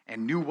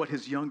and knew what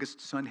his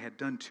youngest son had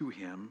done to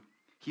him,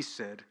 he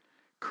said,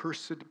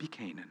 "Cursed be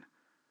Canaan.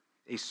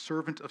 A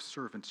servant of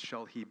servants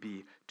shall he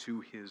be to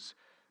his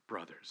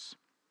brothers."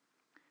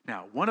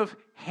 Now, one of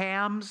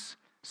Ham's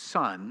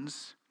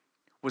sons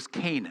was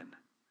Canaan.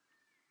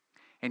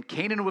 And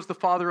Canaan was the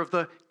father of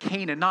the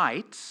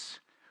Canaanites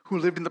who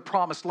lived in the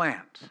promised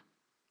land.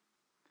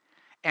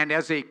 And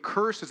as a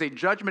curse, as a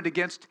judgment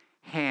against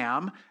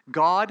Ham,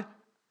 God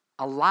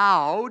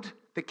allowed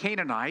the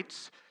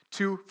Canaanites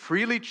to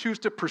freely choose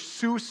to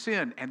pursue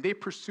sin, and they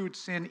pursued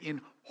sin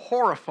in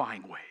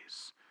horrifying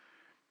ways.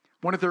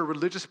 One of their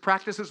religious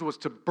practices was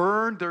to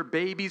burn their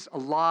babies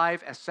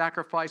alive as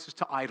sacrifices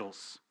to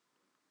idols.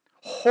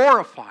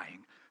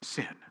 Horrifying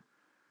sin.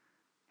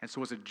 And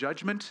so as a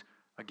judgment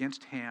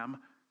against Ham,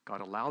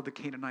 God allowed the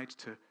Canaanites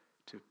to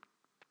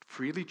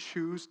freely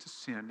choose to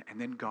sin,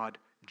 and then God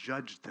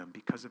judged them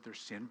because of their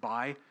sin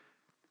by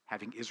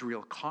having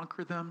Israel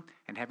conquer them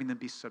and having them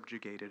be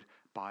subjugated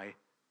by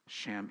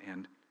Shem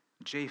and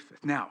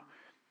Japheth. Now,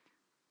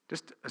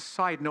 just a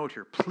side note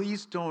here,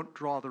 please don't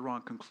draw the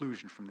wrong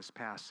conclusion from this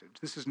passage.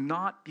 This is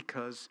not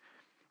because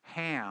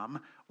Ham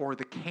or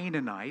the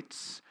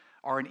Canaanites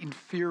are an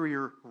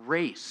inferior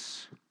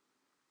race.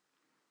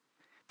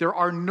 There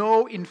are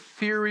no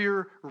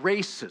inferior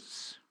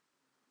races.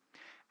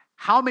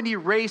 How many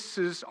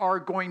races are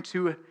going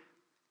to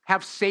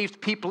have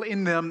saved people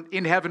in them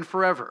in heaven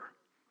forever?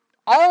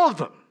 All of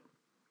them.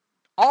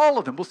 All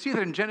of them. We'll see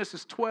that in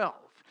Genesis 12.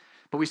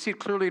 But we see it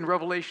clearly in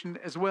Revelation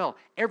as well.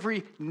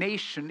 Every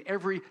nation,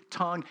 every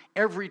tongue,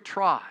 every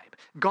tribe.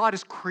 God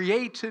has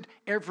created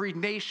every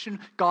nation.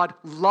 God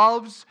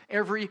loves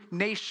every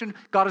nation.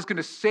 God is going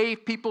to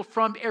save people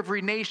from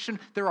every nation.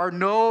 There are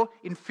no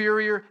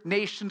inferior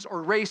nations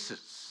or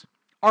races.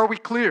 Are we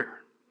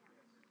clear?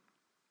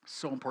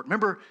 So important.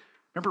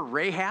 Remember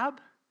Rahab,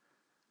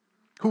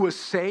 who was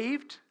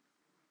saved?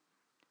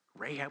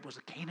 Rahab was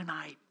a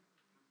Canaanite.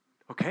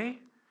 Okay?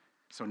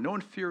 So no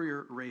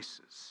inferior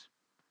races.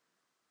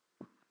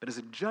 But as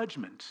a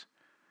judgment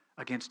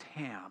against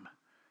Ham,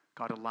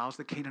 God allows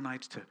the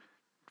Canaanites to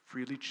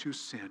freely choose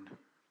sin,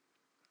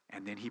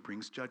 and then he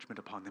brings judgment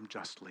upon them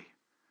justly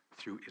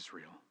through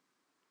Israel.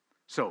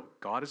 So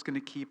God is going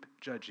to keep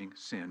judging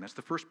sin. That's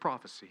the first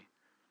prophecy.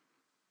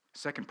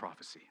 Second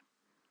prophecy.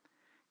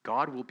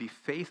 God will be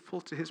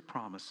faithful to his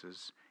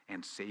promises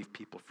and save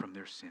people from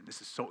their sin. This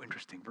is so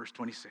interesting. Verse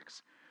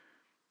 26.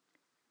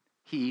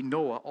 He,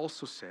 Noah,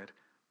 also said,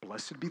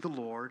 "Blessed be the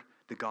Lord,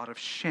 the God of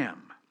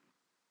Shem."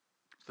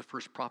 The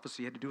first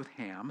prophecy had to do with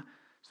Ham,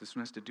 so this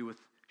one has to do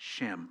with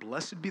Shem.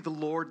 "Blessed be the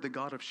Lord, the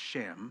God of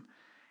Shem,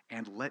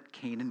 and let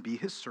Canaan be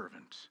his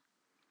servant."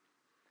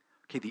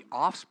 Okay, the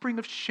offspring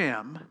of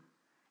Shem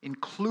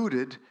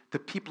included the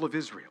people of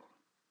Israel.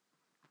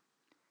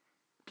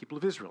 People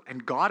of Israel.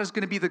 And God is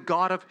going to be the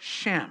God of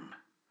Shem,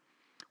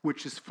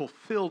 which is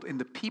fulfilled in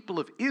the people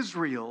of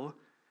Israel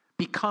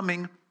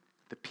becoming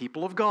the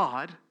people of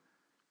God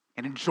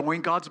and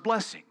enjoying God's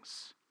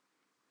blessings.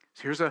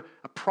 So here's a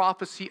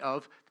prophecy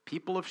of the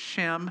people of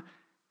Shem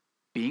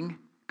being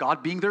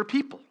God being their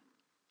people.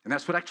 And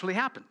that's what actually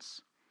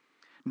happens.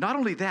 Not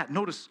only that,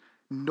 notice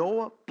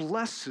Noah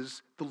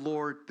blesses the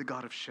Lord, the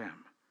God of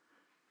Shem.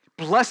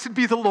 Blessed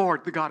be the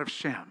Lord, the God of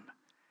Shem.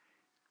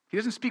 He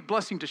doesn't speak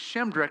blessing to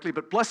Shem directly,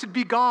 but blessed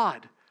be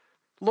God,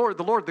 the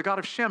Lord, the God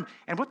of Shem.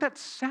 And what that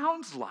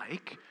sounds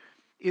like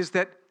is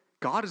that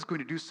God is going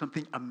to do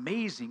something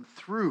amazing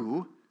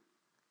through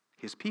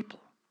his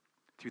people,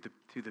 through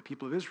the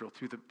people of Israel,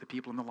 through the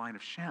people in the line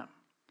of Shem.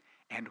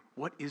 And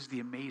what is the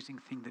amazing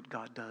thing that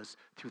God does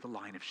through the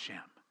line of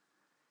Shem?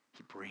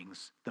 He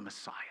brings the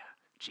Messiah,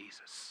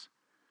 Jesus.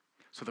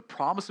 So the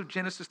promise of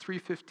Genesis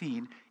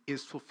 3:15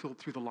 is fulfilled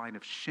through the line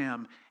of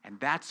Shem, and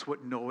that's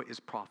what Noah is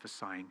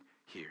prophesying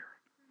here.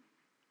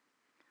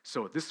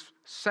 So this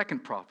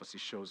second prophecy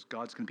shows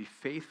God's going to be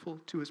faithful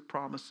to his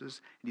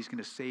promises, and he's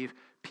going to save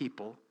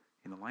people,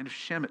 in the line of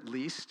Shem at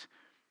least,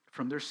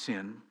 from their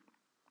sin.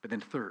 But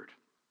then third,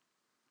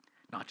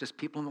 not just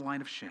people in the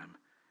line of Shem,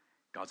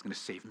 God's going to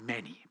save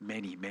many,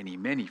 many, many,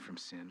 many from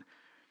sin.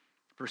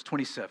 Verse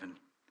 27,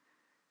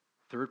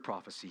 third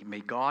prophecy,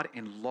 "May God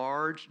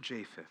enlarge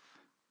Japheth,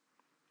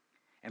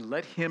 and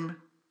let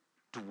him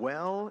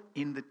dwell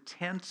in the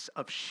tents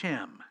of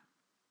Shem.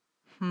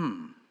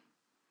 And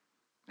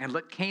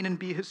let Canaan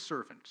be his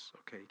servant."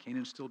 Okay,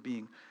 Canaan still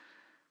being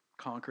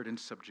conquered and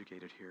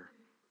subjugated here.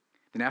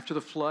 Then after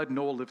the flood,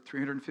 Noah lived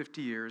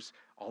 350 years.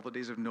 All the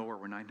days of Noah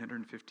were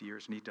 950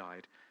 years, and he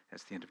died.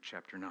 That's the end of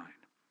chapter 9.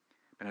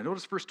 And I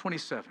notice verse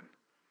 27.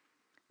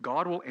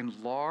 God will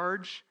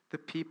enlarge the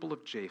people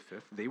of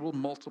Japheth. They will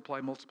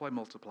multiply, multiply,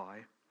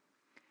 multiply.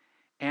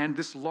 And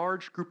this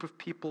large group of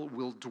people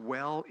will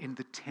dwell in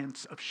the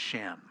tents of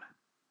Shem.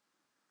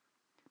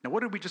 Now,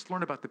 what did we just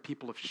learn about the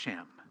people of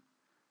Shem?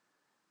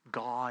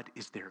 God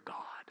is their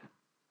God.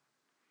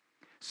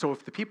 So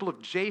if the people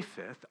of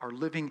Japheth are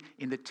living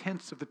in the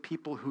tents of the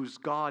people whose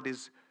God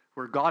is,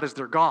 where God is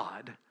their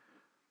God,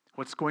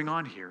 what's going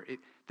on here?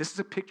 This is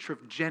a picture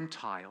of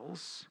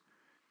Gentiles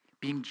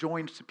being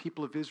joined to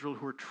people of Israel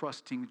who are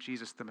trusting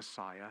Jesus the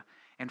Messiah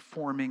and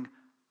forming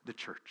the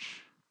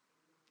church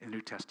in the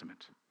New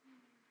Testament.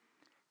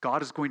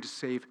 God is going to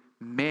save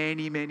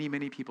many, many,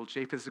 many people.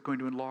 Japheth is going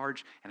to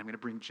enlarge, and I'm going to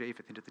bring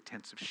Japheth into the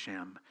tents of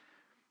Shem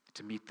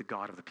to meet the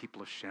God of the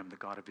people of Shem, the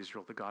God of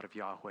Israel, the God of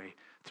Yahweh,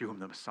 through whom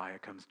the Messiah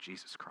comes,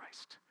 Jesus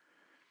Christ.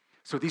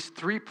 So these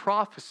three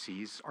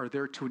prophecies are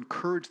there to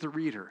encourage the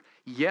reader.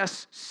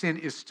 Yes, sin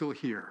is still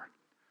here.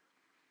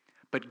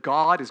 But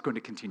God is going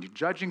to continue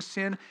judging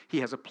sin. He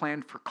has a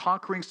plan for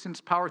conquering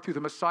sin's power through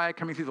the Messiah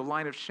coming through the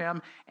line of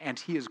Shem, and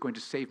he is going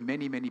to save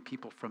many, many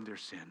people from their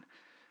sin.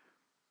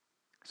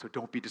 So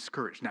don't be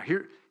discouraged. Now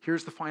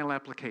here's the final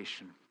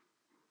application.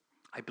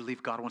 I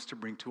believe God wants to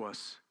bring to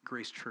us,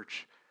 Grace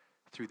Church,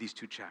 through these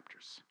two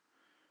chapters.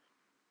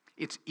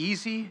 It's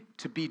easy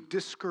to be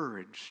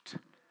discouraged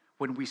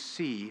when we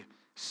see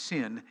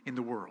sin in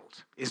the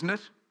world, isn't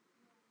it?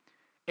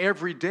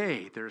 Every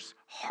day there's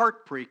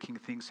heartbreaking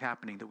things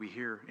happening that we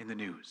hear in the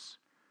news.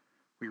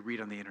 We read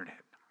on the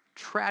internet.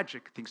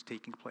 Tragic things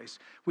taking place.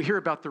 We hear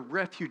about the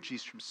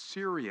refugees from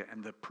Syria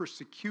and the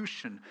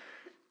persecution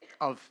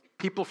of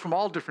people from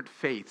all different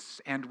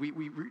faiths. And we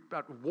read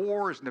about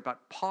wars and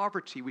about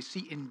poverty. We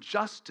see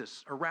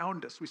injustice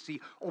around us. We see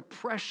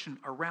oppression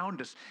around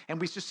us. And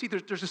we just see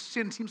there's a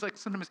sin. It seems like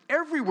sometimes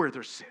everywhere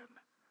there's sin.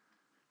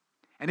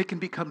 And it can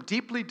become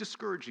deeply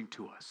discouraging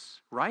to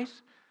us, right?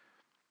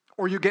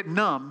 Or you get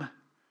numb.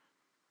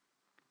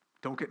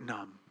 Don't get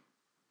numb.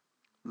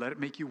 Let it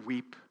make you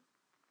weep.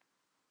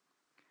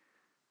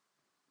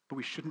 But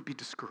we shouldn't be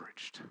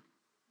discouraged.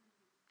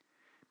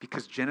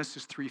 Because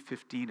Genesis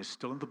 3:15 is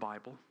still in the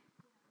Bible.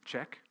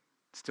 Check.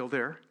 It's still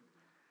there.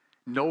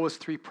 Noah's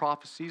 3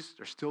 prophecies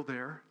are still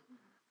there.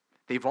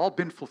 They've all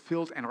been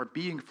fulfilled and are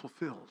being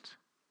fulfilled.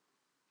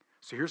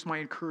 So here's my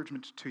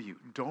encouragement to you.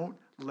 Don't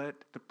let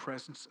the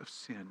presence of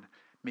sin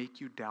make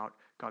you doubt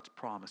God's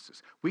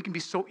promises. We can be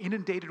so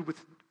inundated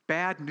with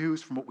bad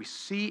news from what we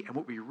see and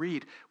what we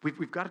read.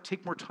 We've got to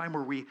take more time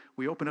where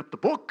we open up the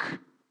book.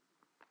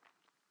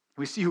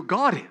 We see who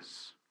God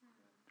is,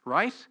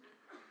 right?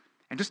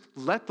 And just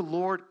let the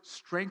Lord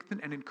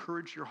strengthen and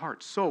encourage your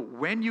heart. So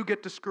when you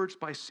get discouraged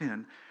by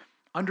sin,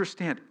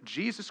 understand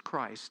Jesus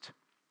Christ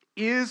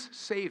is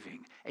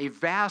saving a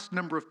vast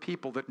number of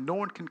people that no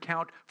one can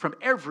count from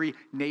every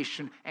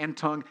nation and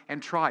tongue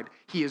and tribe.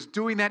 He is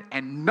doing that,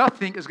 and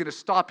nothing is going to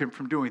stop him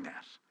from doing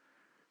that.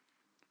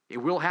 It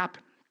will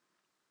happen.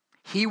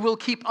 He will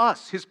keep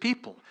us, his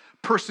people,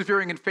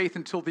 persevering in faith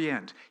until the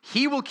end.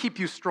 He will keep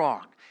you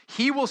strong.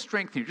 He will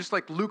strengthen you, just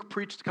like Luke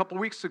preached a couple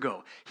weeks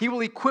ago. He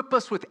will equip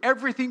us with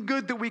everything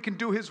good that we can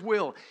do his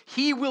will.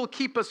 He will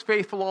keep us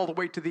faithful all the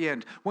way to the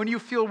end. When you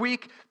feel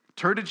weak,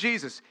 turn to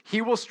Jesus.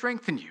 He will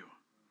strengthen you.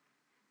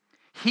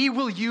 He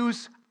will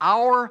use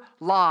our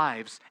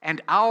lives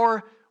and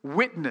our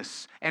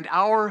witness and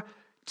our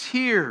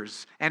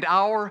tears and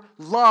our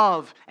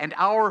love and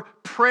our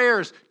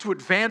prayers to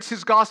advance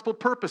his gospel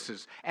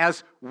purposes.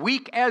 As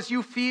weak as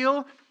you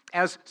feel,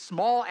 as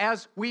small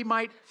as we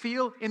might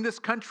feel in this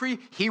country,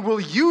 he will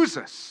use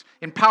us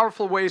in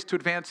powerful ways to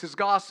advance his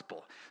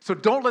gospel. So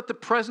don't let the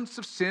presence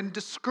of sin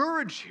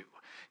discourage you.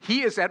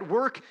 He is at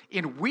work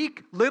in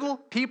weak little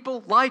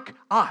people like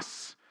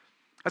us.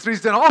 That's what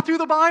he's done all through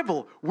the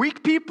Bible.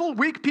 Weak people,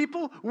 weak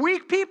people,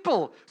 weak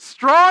people.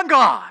 Strong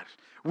God.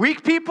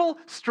 Weak people,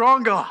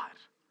 strong God.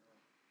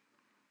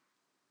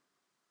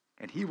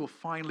 And he will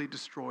finally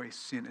destroy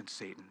sin and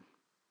Satan.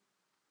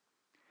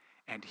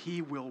 And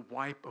he will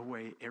wipe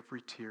away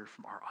every tear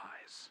from our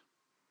eyes.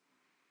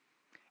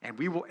 And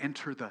we will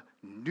enter the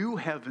new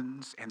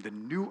heavens and the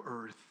new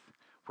earth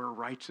where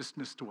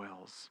righteousness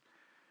dwells,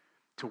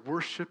 to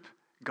worship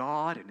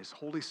God and his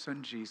Holy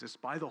Son Jesus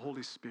by the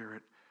Holy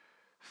Spirit,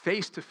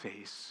 face to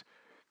face,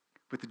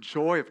 with the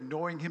joy of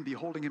knowing him,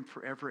 beholding him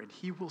forever. And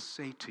he will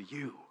say to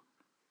you,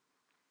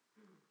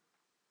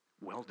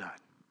 "Well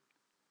done,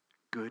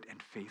 good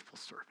and faithful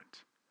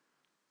servant."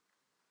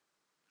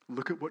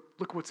 Look at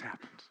what's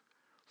happened.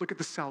 Look at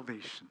the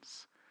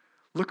salvations.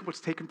 Look at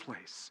what's taken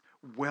place.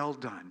 Well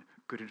done,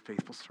 good and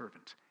faithful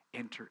servant.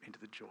 Enter into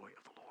the joy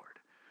of the Lord.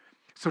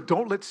 So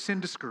don't let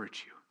sin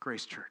discourage you,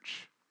 Grace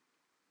Church.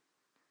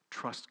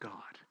 Trust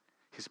God.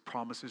 His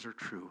promises are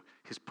true.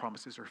 His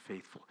promises are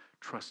faithful.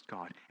 Trust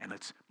God, and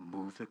let's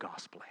move the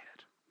gospel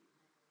ahead.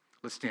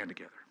 Let's stand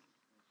together.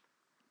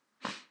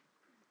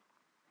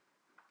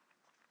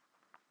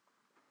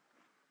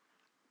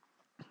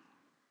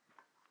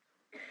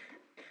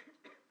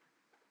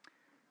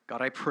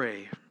 God, I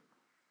pray,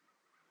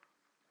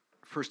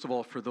 first of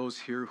all, for those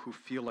here who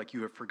feel like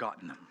you have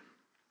forgotten them.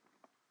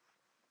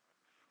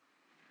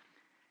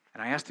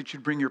 And I ask that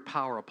you'd bring your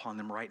power upon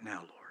them right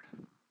now,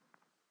 Lord.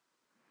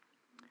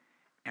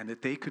 And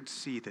that they could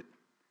see that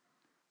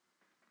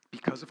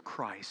because of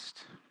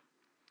Christ,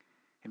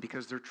 and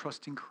because they're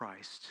trusting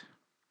Christ,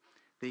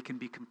 they can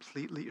be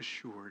completely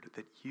assured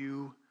that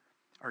you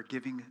are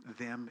giving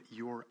them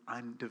your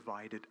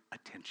undivided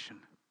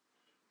attention.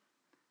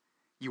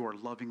 You are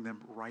loving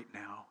them right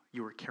now.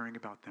 You are caring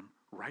about them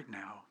right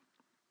now.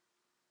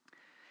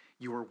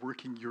 You are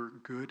working your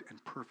good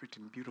and perfect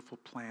and beautiful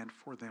plan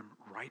for them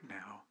right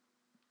now.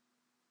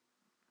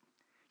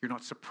 You're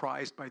not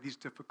surprised by these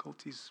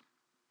difficulties.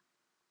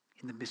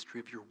 In the mystery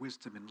of your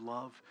wisdom and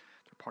love,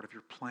 they're part of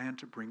your plan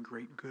to bring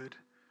great good.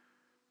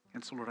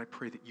 And so, Lord, I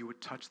pray that you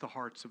would touch the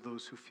hearts of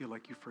those who feel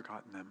like you've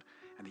forgotten them,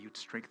 and that you'd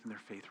strengthen their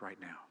faith right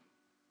now.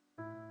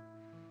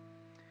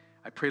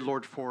 I pray,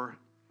 Lord, for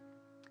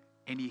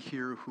any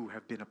here who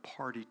have been a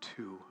party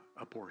to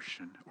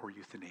abortion or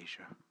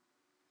euthanasia.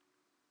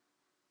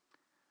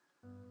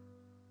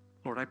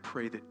 Lord, I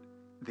pray that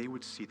they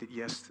would see that,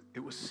 yes, it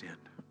was sin,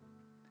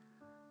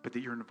 but that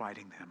you're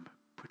inviting them,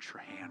 put your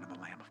hand on the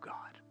Lamb of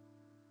God.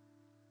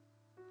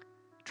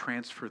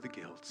 Transfer the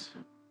guilt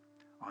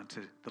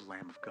onto the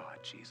Lamb of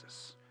God,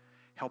 Jesus.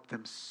 Help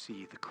them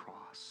see the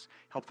cross.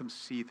 Help them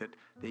see that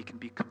they can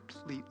be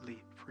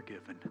completely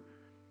forgiven,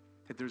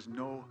 that there's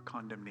no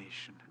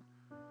condemnation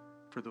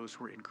for those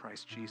who are in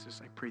Christ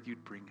Jesus. I pray that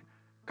you'd bring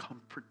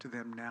comfort to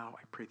them now.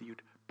 I pray that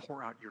you'd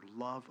pour out your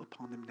love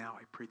upon them now.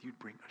 I pray that you'd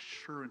bring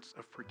assurance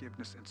of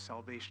forgiveness and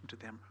salvation to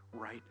them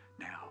right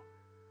now.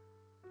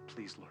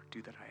 Please, Lord,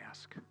 do that, I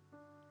ask.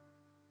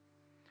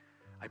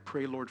 I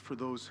pray, Lord, for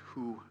those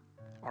who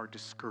are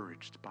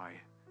discouraged by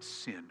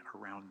sin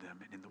around them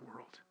and in the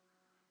world.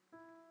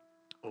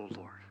 Oh,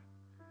 Lord,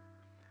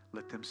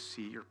 let them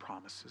see your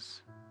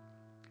promises.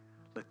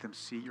 Let them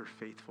see your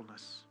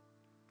faithfulness.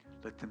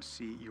 Let them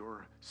see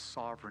your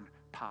sovereign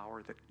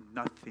power, that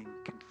nothing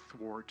can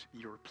thwart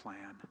your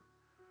plan,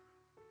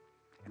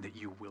 and that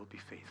you will be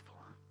faithful.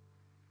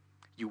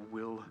 You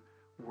will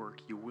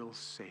work. You will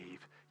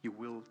save. You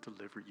will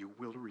deliver. You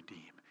will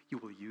redeem. You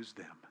will use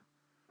them.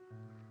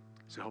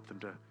 So help them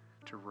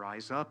to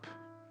rise up,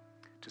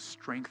 to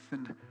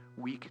strengthen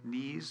weak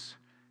knees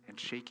and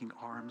shaking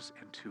arms,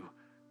 and to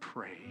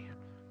pray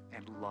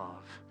and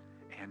love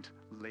and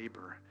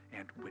labor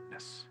and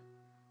witness.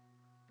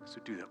 So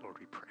do that, Lord,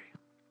 we pray.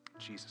 In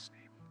Jesus' name.